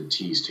drafted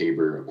Tease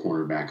Tabor, a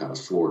cornerback out of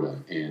Florida,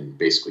 and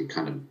basically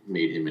kind of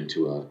made him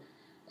into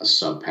a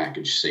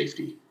sub-package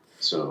safety.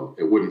 So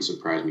it wouldn't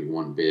surprise me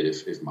one bit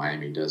if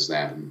Miami does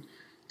that. And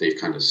they've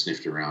kind of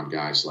sniffed around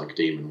guys like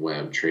Damon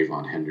Webb,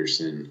 Trayvon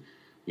Henderson.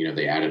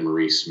 They added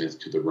Maurice Smith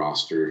to the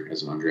roster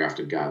as an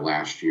undrafted guy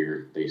last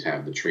year. They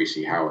have the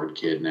Tracy Howard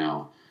kid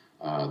now.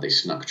 They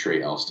snuck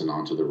Trey Elston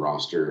onto the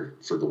roster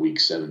for the Week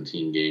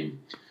 17 game.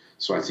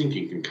 So I think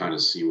you can kind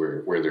of see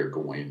where they're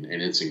going,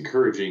 and it's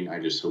encouraging.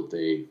 I just hope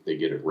they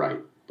get it right.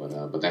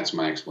 But that's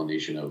my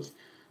explanation of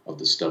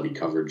the stubby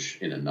coverage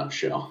in a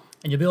nutshell.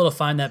 And you'll be able to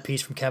find that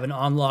piece from Kevin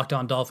on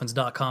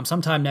LockedOnDolphins.com.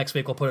 Sometime next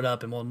week we'll put it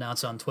up and we'll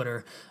announce it on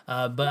Twitter.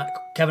 But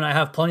Kevin, I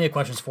have plenty of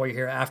questions for you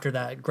here after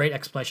that great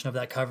explanation of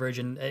that coverage,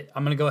 and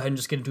I'm going to go ahead and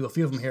just get into a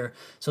few of them here.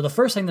 So the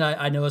first thing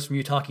that I noticed from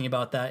you talking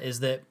about that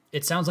is that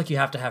it sounds like you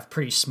have to have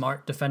pretty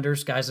smart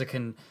defenders, guys that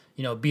can,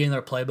 be in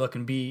their playbook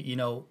and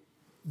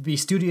be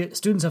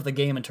students of the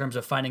game in terms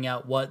of finding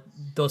out what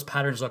those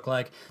patterns look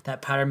like,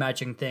 that pattern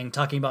matching thing,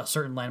 talking about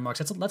certain landmarks.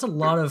 That's a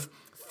lot of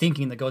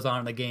thinking that goes on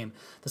in the game.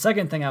 The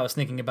second thing I was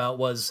thinking about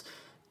was,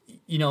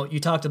 you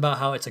talked about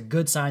how it's a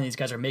good sign these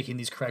guys are making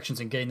these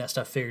corrections and getting that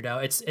stuff figured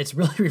out. It's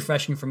really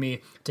refreshing for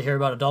me to hear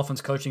about a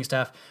Dolphins coaching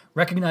staff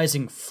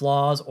recognizing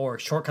flaws or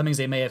shortcomings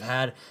they may have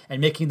had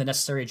and making the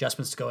necessary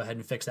adjustments to go ahead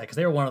and fix that, because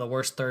they were one of the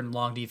worst third and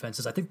long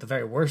defenses. I think the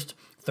very worst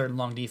third and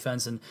long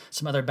defense, and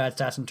some other bad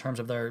stats in terms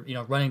of their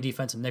running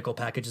defense and nickel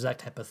packages, that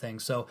type of thing.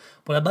 So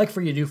what I'd like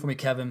for you to do for me,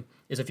 Kevin,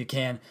 is if you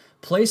can,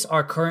 place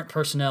our current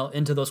personnel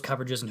into those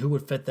coverages and who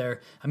would fit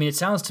there. I mean, it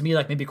sounds to me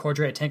like maybe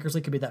Cordrea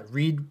Tankersley could be that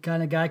read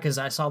kind of guy, because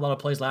I saw a lot of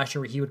plays last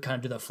year where he would kind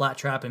of do the flat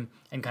trap and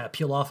kind of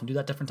peel off and do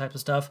that different type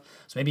of stuff.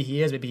 So maybe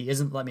he is, maybe he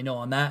isn't. Let me know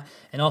on that.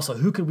 And also,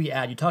 who could we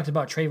add? You talked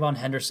about Trayvon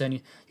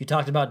Henderson. You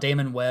talked about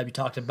Damon Webb. You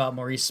talked about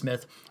Maurice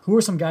Smith. Who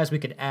are some guys we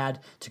could add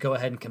to go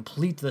ahead and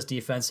complete this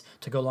defense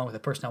to go along with the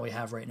personnel we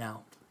have right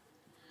now?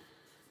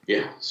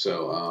 Yeah,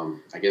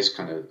 so I guess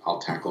I'll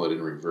tackle it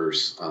in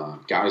reverse.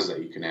 Guys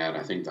that you can add,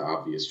 I think the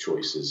obvious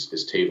choice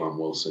is Tavon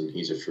Wilson.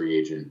 He's a free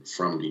agent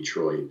from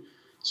Detroit,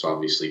 so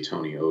obviously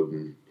Tony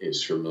Oden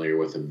is familiar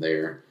with him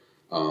there.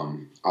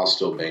 I'll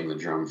still bang the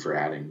drum for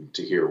adding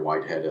Tahir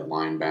Whitehead at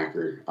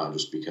linebacker,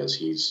 just because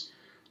he's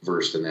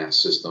versed in that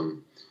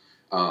system.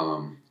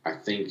 I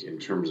think in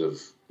terms of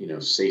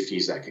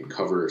safeties that can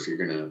cover, if you're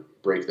going to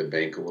break the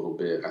bank a little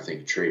bit, I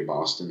think Trey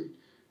Boston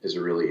is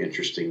a really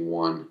interesting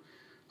one.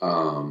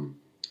 Tyvon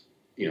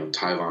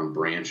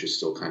Branch is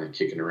still kind of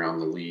kicking around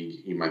the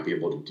league. You might be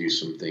able to do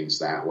some things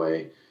that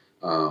way.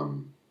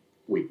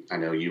 I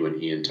know you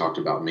and Ian talked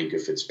about Minkah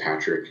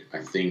Fitzpatrick. I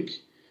think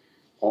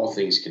all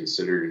things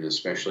considered, and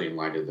especially in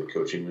light of the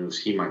coaching moves,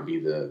 he might be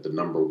the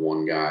number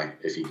one guy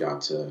if he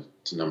got to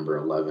number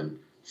 11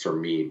 for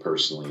me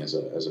personally as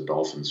a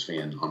Dolphins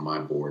fan on my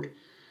board.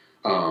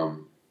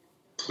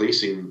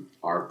 Placing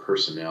our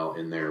personnel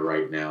in there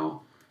right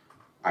now,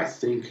 I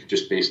think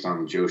just based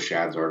on Joe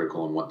Shad's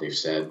article and what they've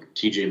said,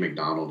 TJ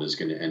McDonald is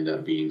going to end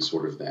up being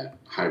sort of that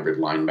hybrid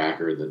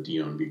linebacker, the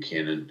Dion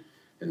Buchanan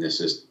in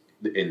this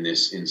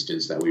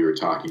instance that we were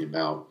talking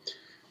about.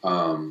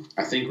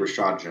 I think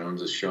Rashad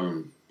Jones has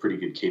shown pretty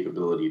good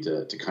capability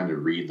to kind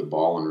of read the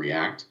ball and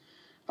react.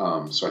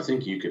 So I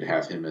think you could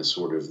have him as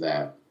sort of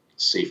that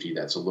safety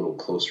that's a little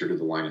closer to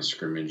the line of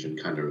scrimmage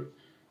and kind of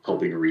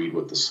helping read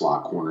with the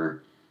slot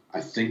corner.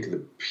 I think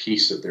the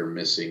piece that they're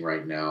missing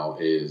right now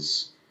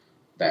is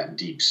that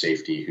deep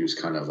safety who's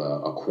kind of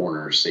a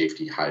corner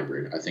safety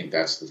hybrid. I think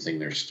that's the thing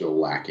they're still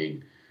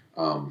lacking.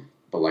 But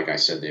like I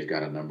said, they've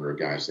got a number of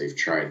guys they've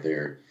tried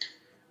there.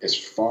 As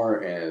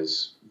far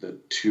as the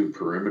two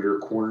perimeter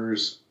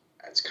corners,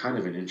 it's kind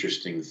of an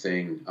interesting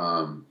thing.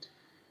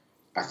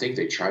 I think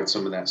they tried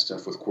some of that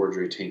stuff with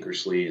Cordrea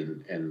Tankersley,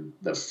 and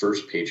the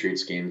first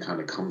Patriots game kind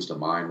of comes to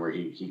mind where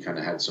he kind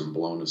of had some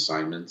blown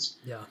assignments.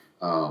 Yeah.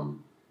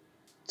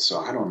 So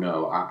I don't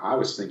know. I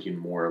was thinking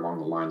more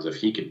along the lines of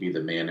he could be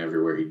the man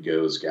everywhere he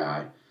goes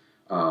guy,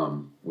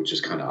 which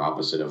is kind of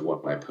opposite of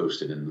what I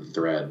posted in the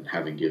thread,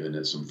 having given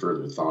it some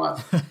further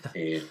thought.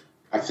 And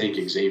I think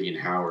Xavier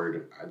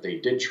Howard, they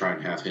did try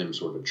and have him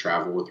sort of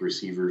travel with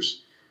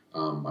receivers.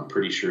 I'm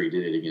pretty sure he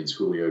did it against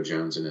Julio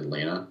Jones in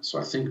Atlanta. So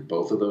I think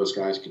both of those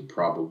guys could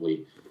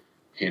probably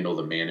handle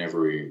the man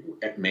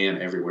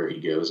everywhere he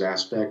goes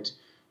aspect.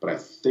 But I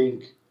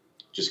think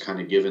just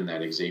kind of given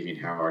that Xavier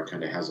Howard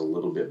kind of has a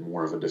little bit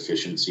more of a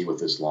deficiency with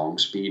his long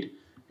speed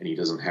and he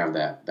doesn't have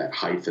that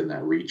height and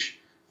that reach,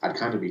 I'd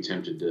kind of be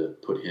tempted to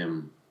put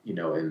him,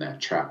 in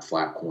that trap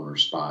flat corner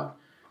spot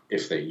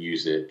if they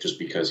use it, just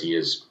because he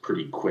is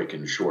pretty quick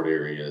in short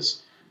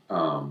areas.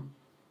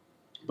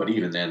 But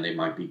even then, they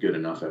might be good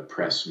enough at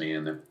press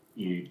man that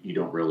you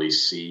don't really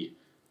see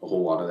a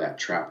whole lot of that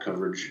trap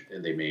coverage,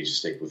 and they may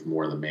stick with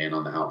more of the man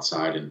on the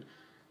outside and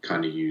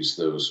kind of use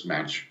those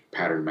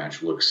pattern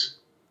match looks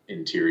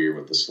interior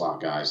with the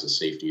slot guys, the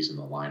safeties, and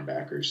the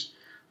linebackers.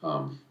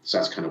 So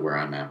that's kind of where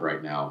I'm at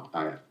right now.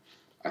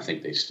 I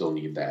think they still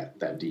need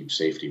that deep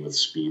safety with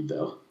speed,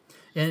 though.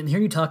 And here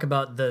you talk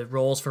about the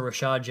roles for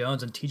Rashad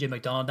Jones and TJ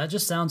McDonald. That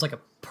just sounds like a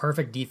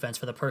perfect defense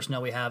for the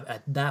personnel we have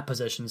at that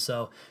position.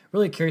 So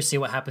really curious to see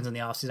what happens in the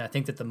offseason. I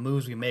think that the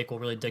moves we make will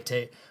really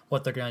dictate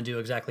what they're going to do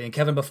exactly. And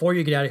Kevin, before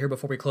you get out of here,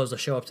 before we close the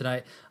show up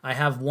tonight, I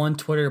have one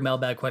Twitter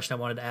mailbag question I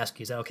wanted to ask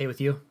you. Is that okay with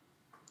you?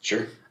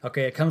 Sure.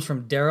 Okay, it comes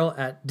from Daryl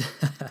at,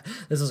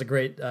 this is a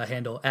great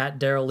handle, at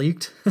Daryl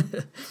Leaked.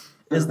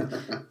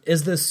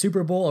 Is this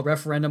Super Bowl a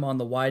referendum on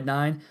the wide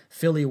nine?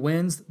 Philly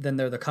wins, then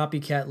they're the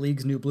copycat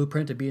league's new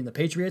blueprint to beating the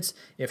Patriots.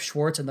 If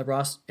Schwartz and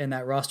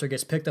that roster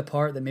gets picked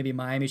apart, then maybe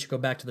Miami should go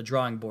back to the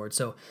drawing board.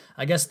 So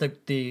I guess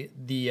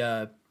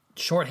the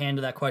shorthand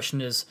of that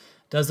question is,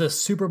 does the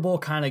Super Bowl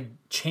kind of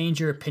change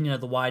your opinion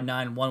of the wide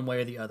nine one way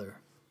or the other?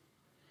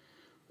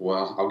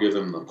 Well, I'll give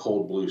them the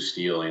cold blue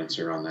steel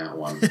answer on that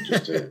one,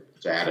 just to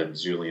add a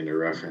Zoolander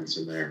reference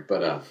in there.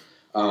 But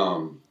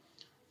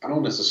I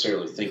don't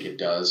necessarily think it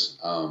does,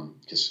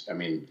 because,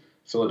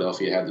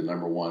 Philadelphia had the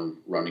number one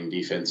running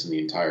defense in the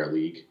entire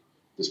league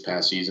this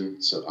past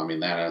season. So,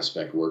 that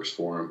aspect works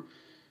for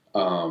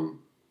them.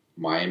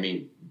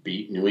 Miami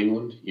beat New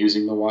England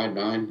using the wide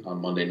nine on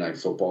Monday Night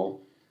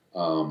Football.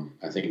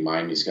 I think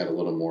Miami's got a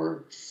little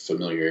more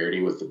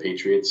familiarity with the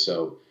Patriots.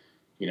 So,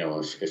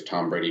 if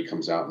Tom Brady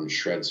comes out and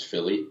shreds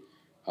Philly,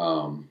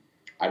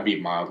 I'd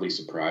be mildly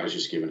surprised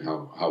just given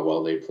how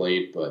well they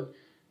played. But,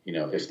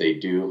 if they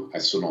do, I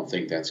still don't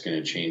think that's going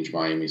to change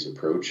Miami's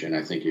approach. And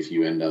I think if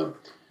you end up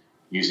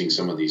using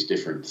some of these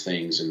different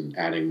things and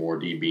adding more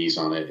DBs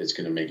on it, it's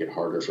going to make it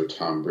harder for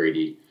Tom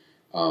Brady,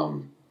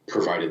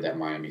 provided that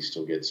Miami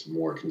still gets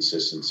more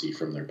consistency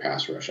from their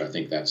pass rush. I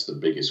think that's the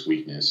biggest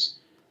weakness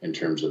in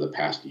terms of the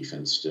pass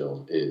defense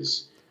still,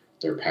 is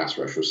their pass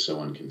rush was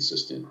so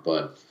inconsistent.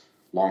 But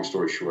long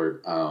story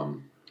short,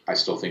 I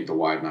still think the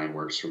wide nine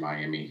works for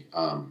Miami.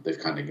 They've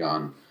kind of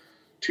gone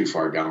too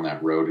far down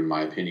that road, in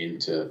my opinion,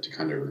 to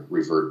kind of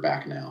revert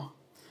back now.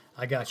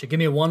 I got you. Give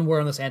me one word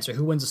on this answer.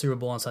 Who wins the Super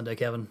Bowl on Sunday,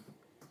 Kevin?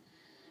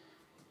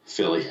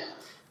 Philly.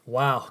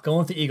 Wow, going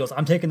with the Eagles.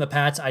 I'm taking the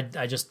Pats. I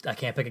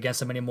can't pick against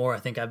them anymore. I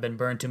think I've been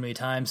burned too many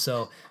times.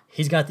 So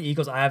he's got the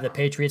Eagles. I have the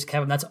Patriots.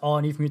 Kevin, that's all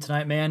I need from you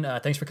tonight, man.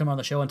 Thanks for coming on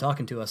the show and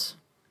talking to us.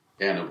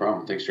 Yeah, no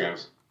problem. Thanks,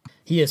 Travis.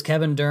 He is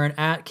Kevin Dern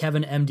at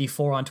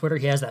KevinMD4 on Twitter.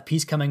 He has that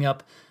piece coming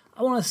up,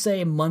 I want to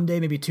say Monday,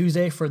 maybe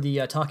Tuesday, for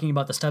the talking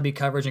about the stubby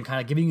coverage and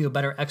kind of giving you a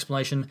better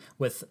explanation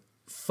with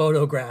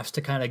photographs to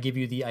kind of give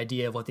you the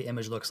idea of what the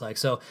image looks like.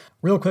 So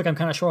real quick, I'm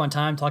kind of short on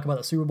time talking about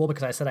the Super Bowl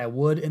because I said I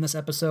would in this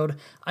episode.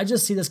 I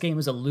just see this game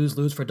as a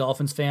lose-lose for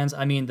Dolphins fans.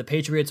 The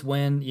Patriots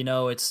win,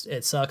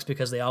 it sucks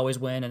because they always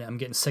win, and I'm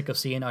getting sick of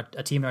seeing a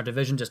team in our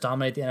division just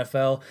dominate the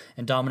NFL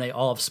and dominate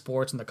all of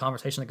sports and the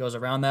conversation that goes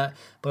around that.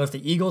 But if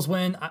the Eagles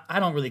win,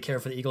 I don't really care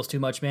for the Eagles too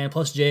much, man.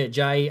 Plus Jay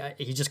Ajayi,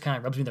 he just kind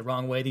of rubs me the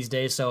wrong way these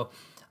days. So,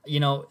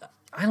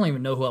 I don't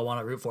even know who I want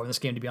to root for in this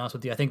game, to be honest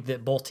with you. I think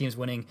that both teams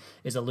winning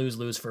is a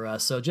lose-lose for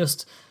us. So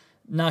just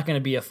not going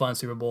to be a fun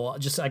Super Bowl.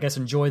 Just, I guess,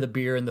 enjoy the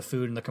beer and the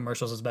food and the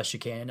commercials as best you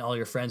can, and all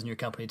your friends and your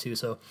company too.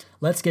 So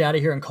let's get out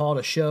of here and call it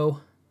a show,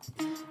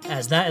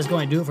 as that is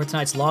going to do it for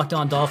tonight's Locked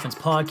On Dolphins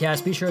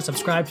podcast. Be sure to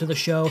subscribe to the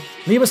show,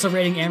 leave us a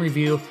rating and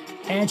review,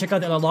 and check out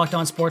the other Locked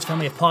On Sports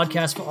family of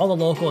podcasts for all the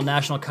local and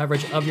national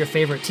coverage of your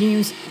favorite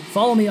teams.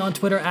 Follow me on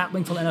Twitter at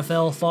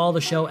WingfieldNFL. Follow the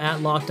show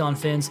at Locked On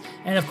Fins.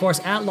 And, of course,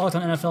 at Locked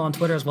On NFL on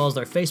Twitter, as well as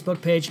their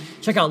Facebook page.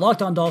 Check out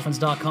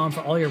LockedOnDolphins.com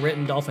for all your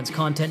written Dolphins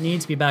content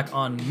needs. Be back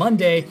on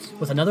Monday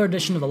with another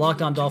edition of the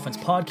Locked On Dolphins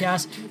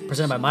podcast,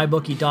 presented by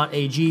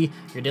MyBookie.ag,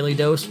 your daily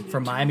dose for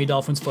Miami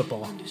Dolphins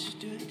football.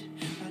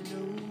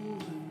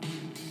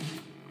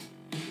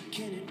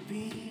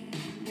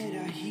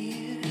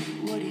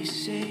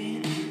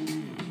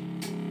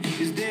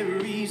 Is there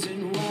a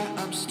reason why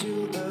I'm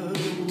still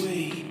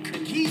awake?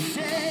 And he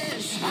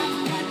says,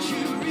 I've got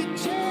you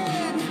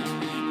written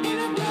in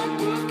a black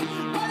book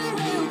on a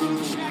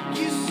railroad track.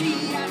 You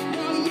see, I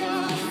know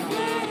your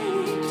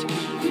fate.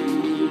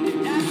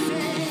 And I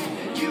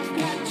said, you've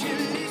got to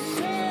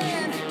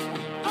listen.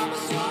 I'm a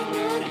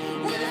songbird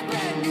with a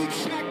brand new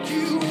track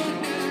you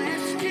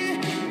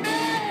underestimate.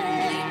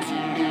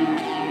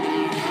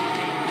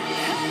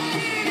 I'll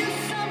give you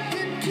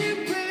something to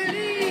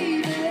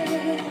believe in.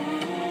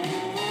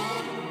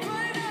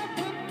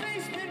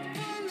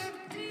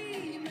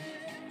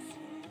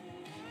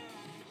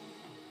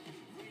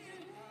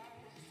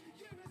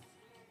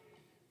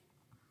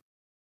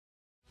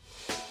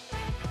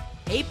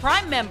 Hey,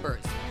 Prime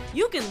members,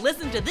 you can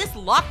listen to this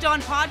Locked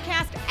On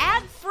podcast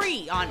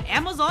ad-free on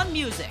Amazon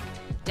Music.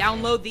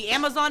 Download the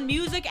Amazon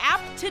Music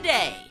app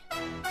today.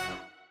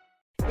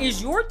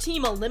 Is your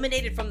team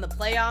eliminated from the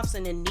playoffs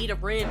and in need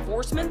of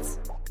reinforcements?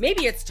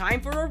 Maybe it's time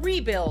for a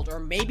rebuild, or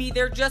maybe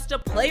they're just a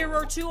player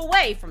or two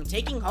away from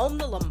taking home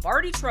the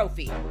Lombardi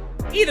Trophy.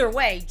 Either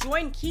way,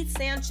 join Keith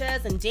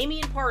Sanchez and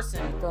Damian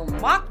Parson for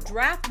Mock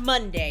Draft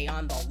Monday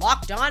on the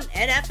Locked On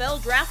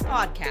NFL Draft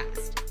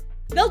Podcast.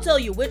 They'll tell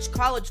you which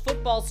college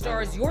football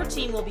stars your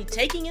team will be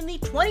taking in the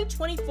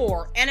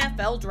 2024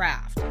 NFL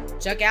Draft.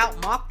 Check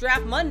out Mock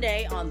Draft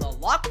Monday on the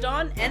Locked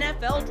On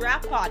NFL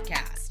Draft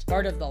Podcast,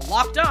 part of the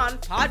Locked On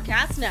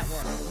Podcast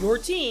Network, your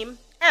team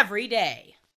every day.